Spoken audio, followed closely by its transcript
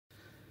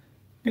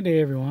Good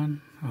day,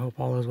 everyone. I hope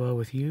all is well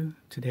with you.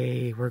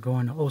 Today we're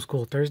going to Old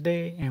School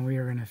Thursday, and we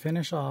are going to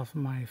finish off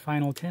my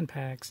final 10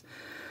 packs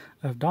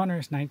of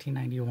Donruss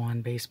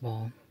 1991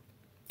 Baseball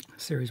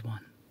Series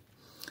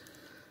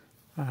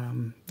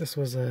 1. This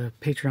was a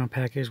Patreon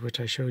package which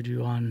I showed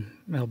you on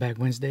Mailbag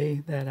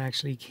Wednesday. That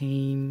actually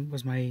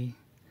was my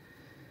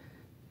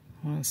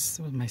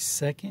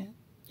second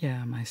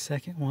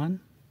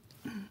one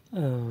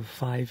of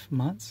 5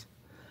 months.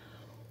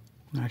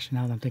 Actually,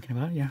 now that I'm thinking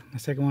about it, yeah, my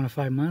second one of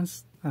 5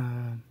 months.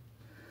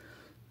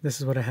 This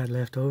is what I had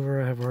left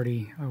over. I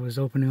was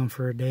opening them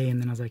for a day,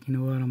 and then I was like, you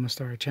know what, I'm going to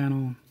start a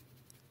channel.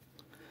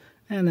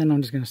 And then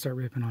I'm just going to start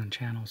ripping on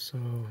channels, so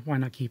why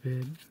not keep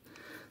it?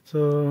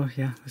 So,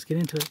 yeah, let's get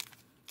into it.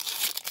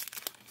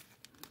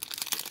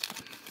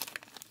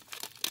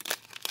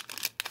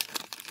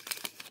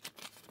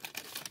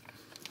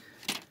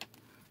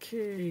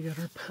 Okay, got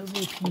our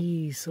puzzle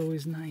piece.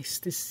 Always nice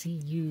to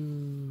see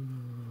you.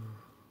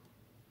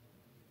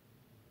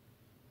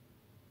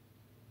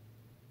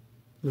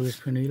 Luis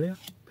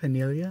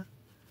Piniella,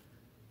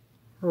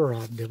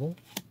 Rob Dibble,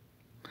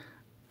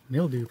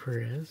 Mildew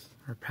Perez,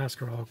 or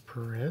Pascal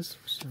Perez,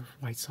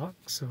 White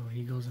Sox, so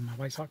he goes in my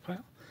White Sox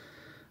pile.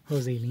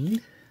 Jose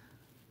Lean,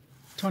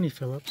 Tony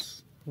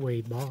Phillips,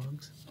 Wade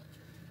Boggs,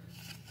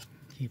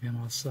 keep him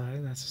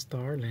outside, that's a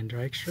star. Lynn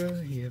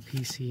Dykstra, he had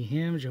PC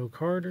him. Joe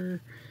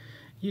Carter,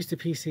 used to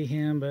PC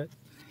him, but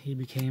he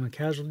became a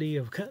casualty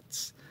of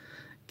cuts.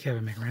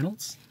 Kevin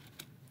McReynolds,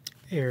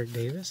 Eric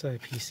Davis, I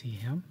PC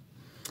him.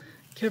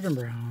 Kevin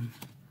Brown,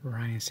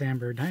 Ryan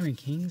Sandberg, Diamond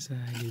Kings,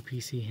 I do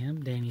PC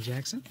him. Danny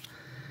Jackson,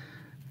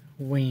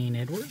 Wayne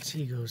Edwards,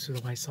 he goes to the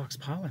White Sox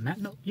pile. And Matt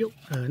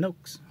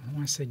Noakes,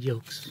 I said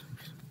Yokes.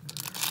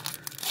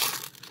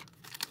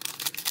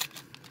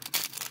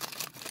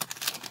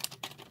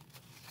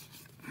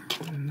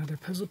 Another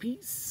puzzle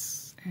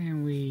piece,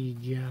 and we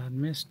got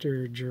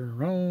Mr.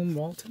 Jerome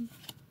Walton,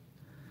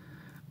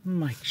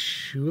 Mike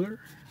Schuler,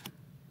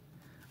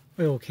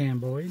 Will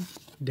Camboyd,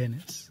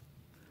 Dennis,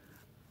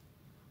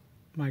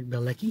 Mike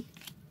Belecki,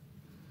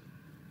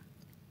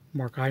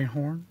 Mark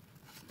Einhorn,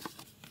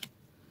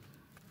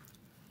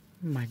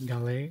 Mike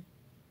Galileo,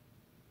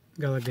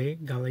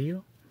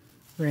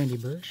 Randy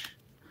Bush,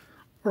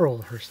 Earl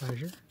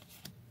Hershiser,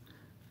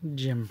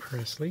 Jim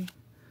Presley,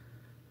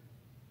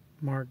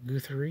 Mark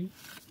Guthrie,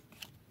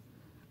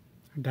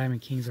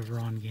 Diamond Kings of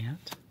Ron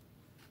Gant,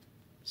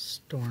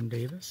 Storm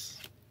Davis,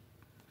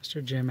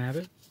 Mr. Jim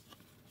Abbott,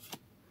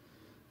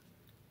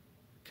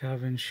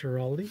 Calvin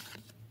Schiraldi,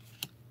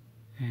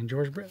 and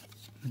George Brett.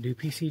 I do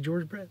PC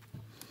George Brett.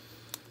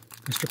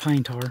 Mr.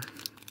 Pine Tar.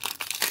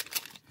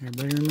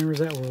 Everybody remembers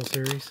that World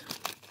Series.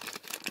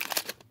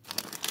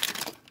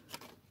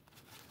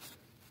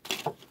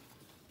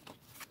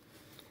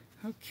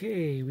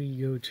 Okay, we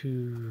go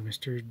to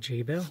Mr.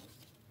 J. Bell.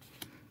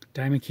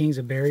 Diamond Kings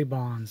of Barry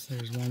Bonds.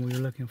 There's one we were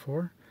looking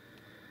for.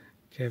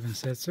 Kevin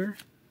Setzer.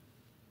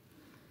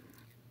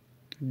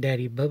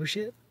 Daddy Bubba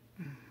Shit.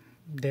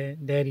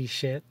 Daddy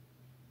Shit,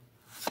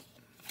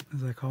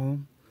 as I call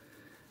him.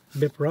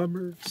 Bip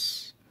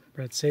Roberts,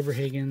 Brett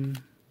Saberhagen,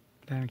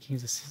 Diamond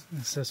Kings of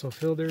Cecil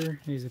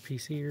Fielder, he's a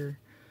PCer.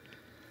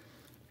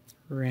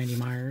 Randy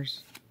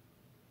Myers,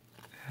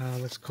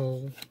 Alex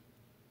Cole,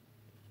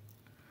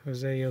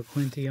 Jose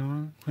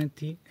Oquintio,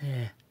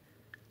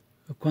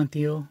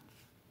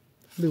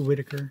 Lou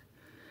Whitaker,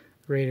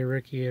 Rated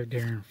Rookie of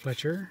Darren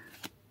Fletcher,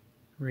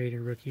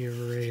 Rated Rookie of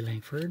Ray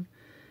Langford,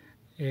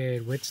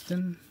 Ed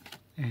Whitston,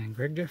 and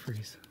Greg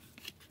Jeffries.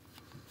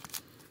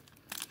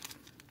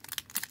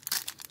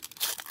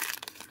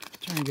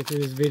 Trying to get through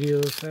this video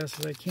as fast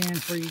as I can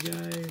for you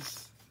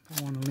guys.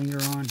 I want to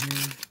linger on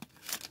here.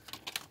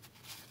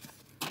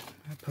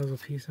 That puzzle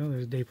piece. Oh,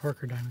 there's Dave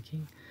Parker, Diamond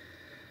King.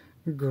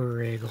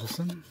 Greg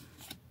Olson.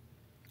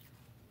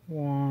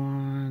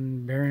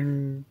 Juan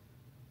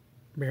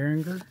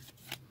Berenger.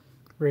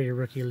 Rated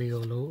Rookie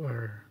Leo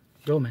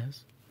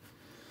Gomez.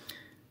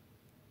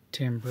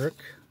 Tim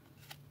Brook.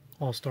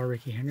 All-Star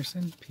Ricky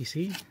Henderson,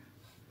 PC.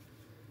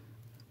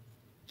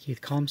 Keith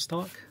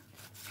Comstock.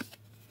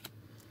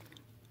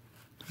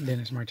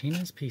 Dennis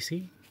Martinez,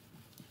 PC.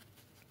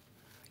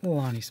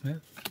 Lonnie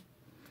Smith.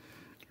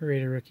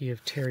 Rated Rookie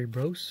of Terry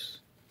Brose.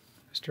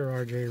 Mr.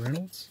 R.J.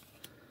 Reynolds.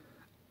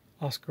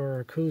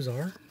 Oscar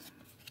Kuzar.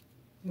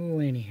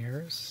 Laney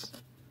Harris.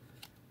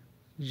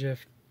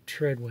 Jeff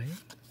Treadway.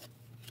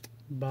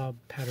 Bob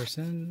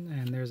Patterson.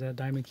 And there's that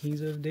Diamond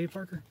Kings of Dave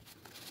Parker.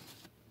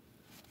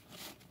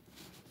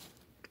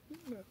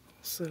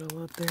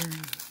 Settle up there.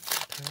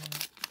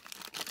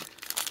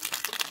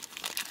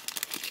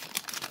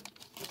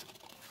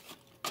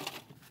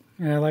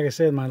 Yeah, like I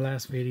said in my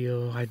last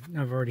video,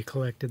 I've already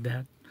collected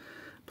that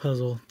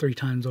puzzle 3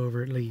 times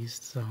over at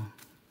least. So,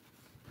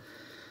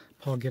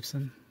 Paul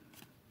Gibson,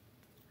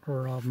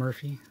 Rob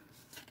Murphy,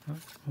 oh,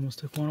 almost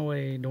took one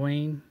away.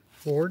 Dwayne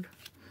Ford,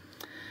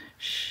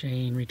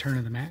 Shane Return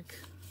of the Mac,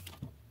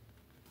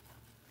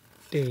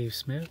 Dave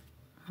Smith,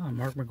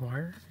 Mark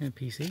McGuire, and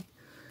PC,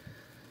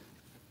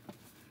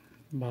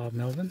 Bob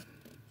Melvin,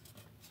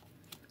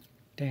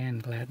 Dan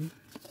Gladden,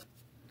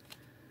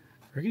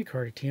 Rookie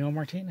card, Tino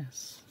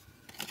Martinez.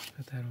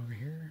 Put that over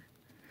here.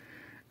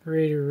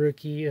 Rated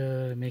rookie,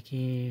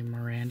 Mickey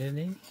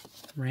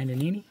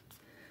Mirandinini.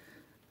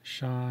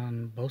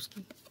 Sean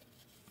Boski.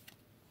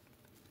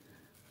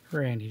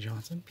 Randy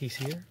Johnson,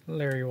 PC'er.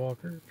 Larry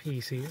Walker,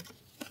 PC'er.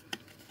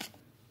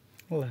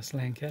 Les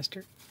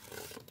Lancaster.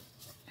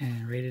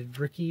 And rated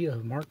rookie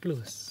of Mark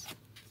Lewis.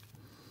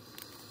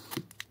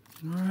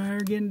 Alright, we're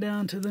getting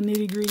down to the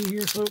nitty gritty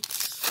here,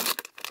 folks.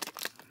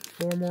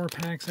 4 more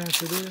packs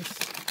after this.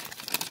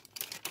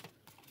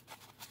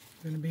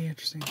 It's going to be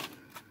interesting.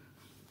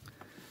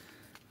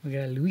 We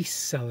got Luis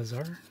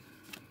Salazar.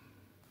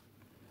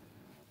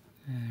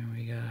 And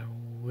we got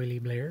Willie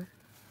Blair.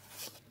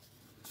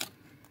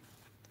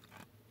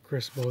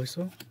 Chris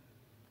Boyso.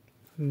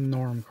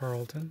 Norm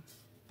Carlton.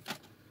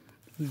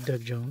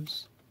 Doug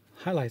Jones.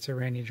 Highlights of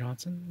Randy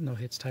Johnson. No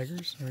hits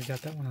Tigers. We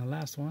got that one on the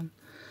last one.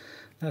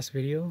 Last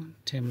video.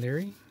 Tim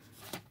Leary.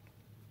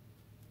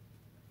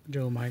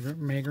 Joe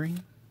Magrine.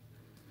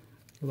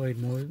 Lloyd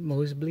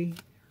Mosley.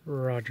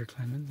 Roger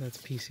Clemens. That's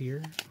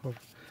PC'er.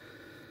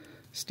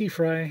 Steve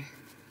Fry.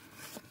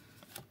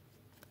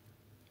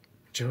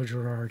 Joe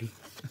Girardi.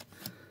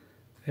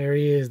 There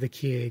he is, the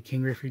kid.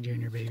 King Griffey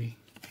Jr., baby.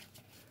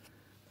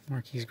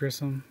 Marquise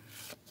Grissom.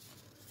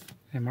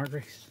 And Mark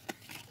Grace.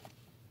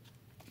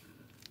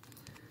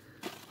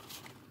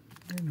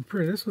 And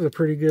this was a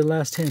pretty good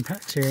last 10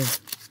 packs here.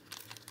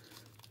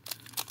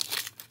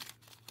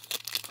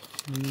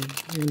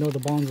 Even though the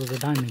Bonds was a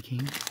Diamond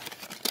King.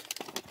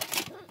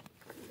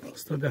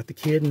 Still got the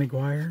kid,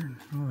 McGuire.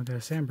 Oh, I got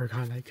a Sandberg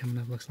highlight coming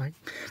up, looks like.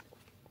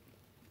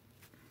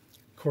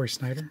 Corey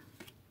Snyder.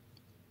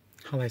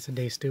 Highlights of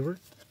Dave Stewart.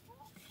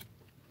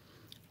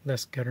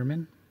 Les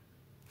Gutterman.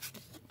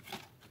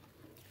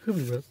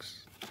 Hoobie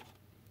Brooks.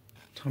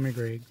 Tommy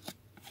Gregg.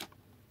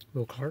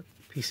 Will Clark,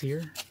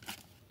 PC'er.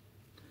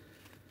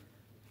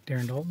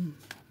 Darren Dalton.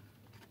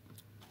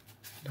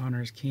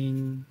 Donruss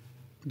King,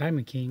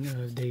 Diamond King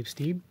of Dave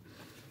Steeb.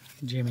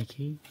 Jimmy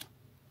Key.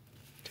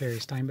 Terry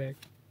Steinbeck.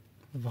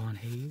 Vaughn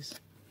Hayes.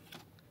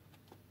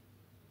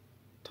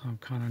 Tom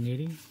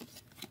Connonitti.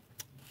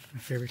 My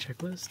favorite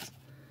checklist.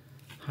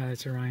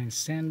 Highlights of Ryan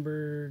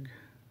Sandberg.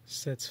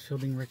 Sets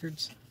fielding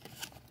records.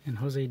 And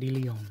Jose De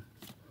Leon.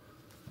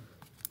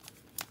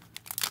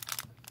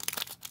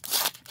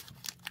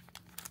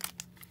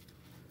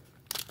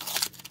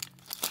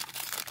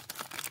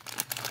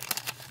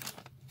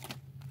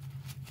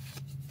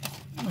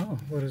 Oh,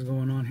 what is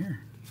going on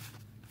here?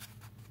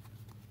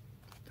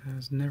 That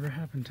has never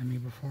happened to me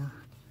before.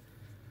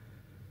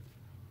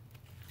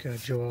 Got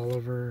Joe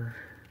Oliver,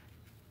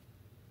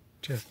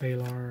 Jeff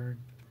Baylard,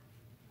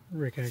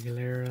 Rick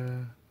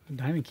Aguilera,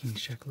 Diamond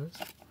Kings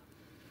checklist.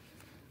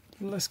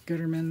 Les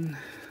Gutterman,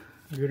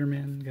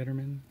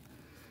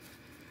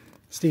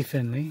 Steve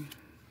Finley,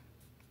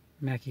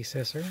 Mackie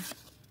Sesser,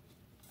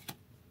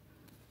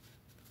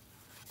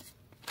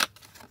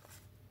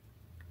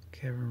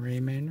 Kevin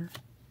Raymander,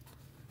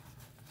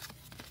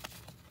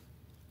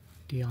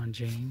 Deion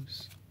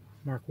James,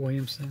 Mark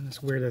Williamson.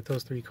 It's weird that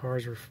those 3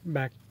 cards were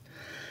back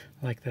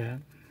like that.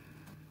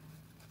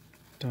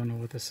 Don't know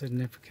what the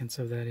significance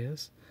of that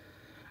is.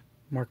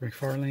 Mark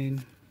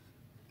McFarlane,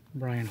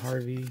 Brian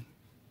Harvey,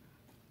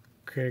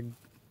 Craig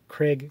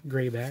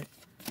Grayback,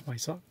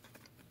 White Sox,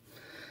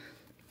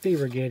 Dave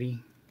Righetti,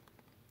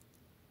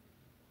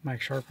 Mike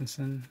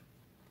Sharpenson,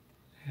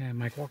 and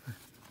Mike Walker.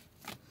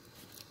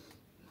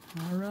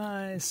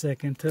 Alright,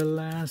 second to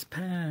last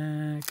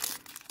pack.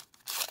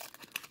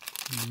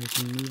 And we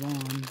can move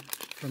on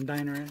from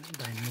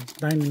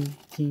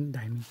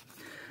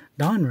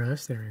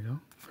Donruss, there we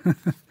go.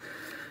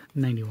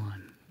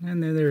 91.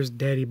 And then there's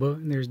Daddy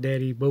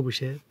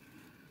Boba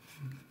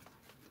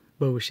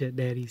Shett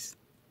Daddies.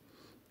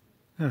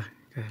 Oh,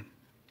 God.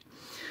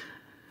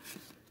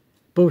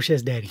 Boba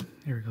Shett's daddy.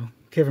 There we go.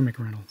 Kevin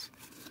McReynolds.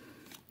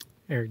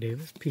 Eric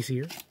Davis,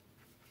 PC'er.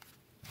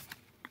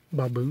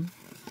 Bob Boone.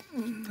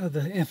 Of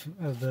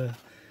the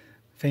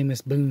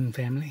famous Boone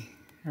family,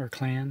 or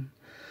clan.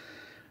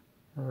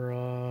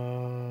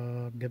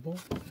 Rob Dibble.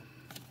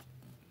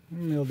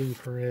 Mildew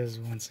Perez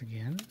once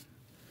again.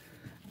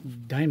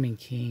 Diamond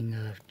King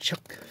of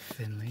Chuck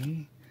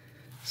Finley.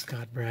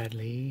 Scott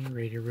Bradley.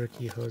 Rated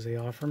rookie Jose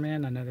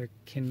Offerman. Another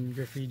Ken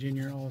Griffey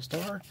Jr.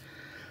 All-Star.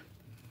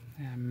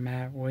 And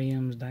Matt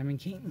Williams Diamond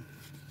King.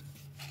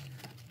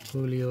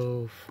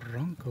 Julio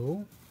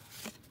Franco.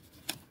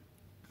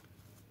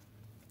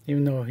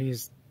 Even though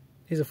he's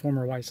a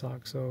former White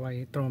Sox, so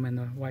I throw him in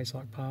the White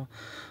Sox pile.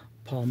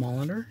 Paul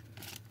Molitor.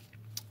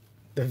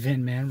 The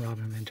Vin Man,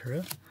 Robin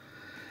Ventura.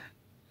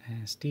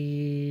 And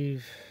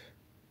Steve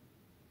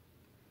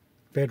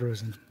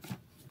Bedrosen.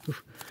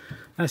 Oof.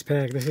 Last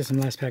pack. Let's get some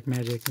last pack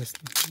magic. Let's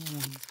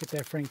get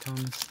that Frank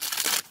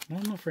Thomas. I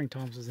don't know if Frank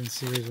Thomas was in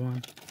Series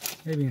 1.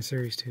 Maybe in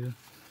Series 2. It'd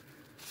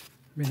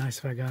be nice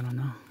if I got, I don't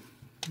know.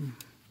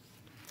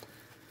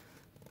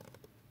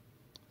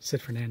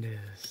 Sid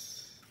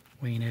Fernandez.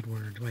 Wayne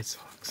Edwards, White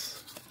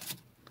Sox.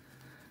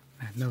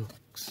 Matt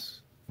Noakes.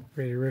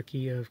 Rated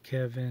rookie of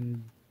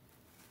Kevin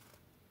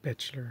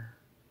Belcher.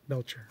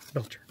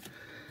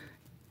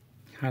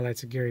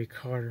 Highlights of Gary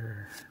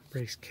Carter.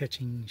 Breaks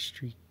catching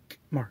streak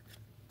mark.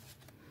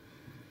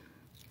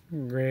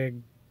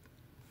 Greg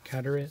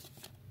Carteret.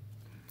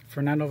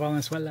 Fernando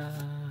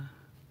Valenzuela.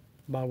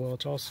 Bob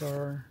Welch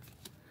All-Star.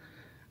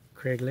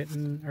 Greg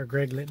Litton,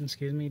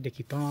 excuse me.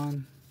 Dickie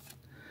Thon.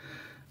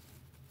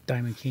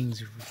 Diamond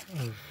Kings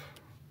of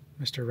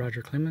Mr.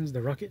 Roger Clemens,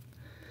 the Rocket.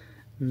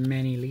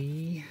 Manny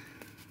Lee.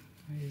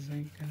 These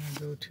ain't gonna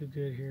go too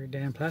good here.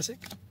 Dan Plassick.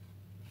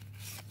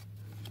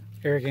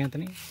 Eric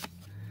Anthony.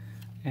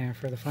 And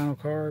for the final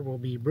card will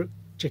be Brooke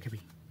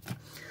Jacoby.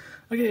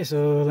 Okay,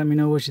 so let me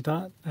know what you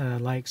thought.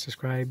 Like,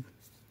 subscribe,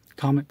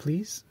 comment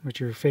please what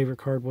your favorite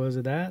card was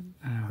of that,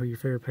 who your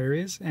favorite player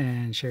is,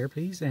 and share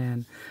please.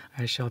 And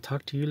I shall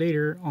talk to you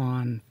later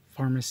on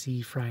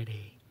Pharmacy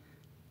Friday.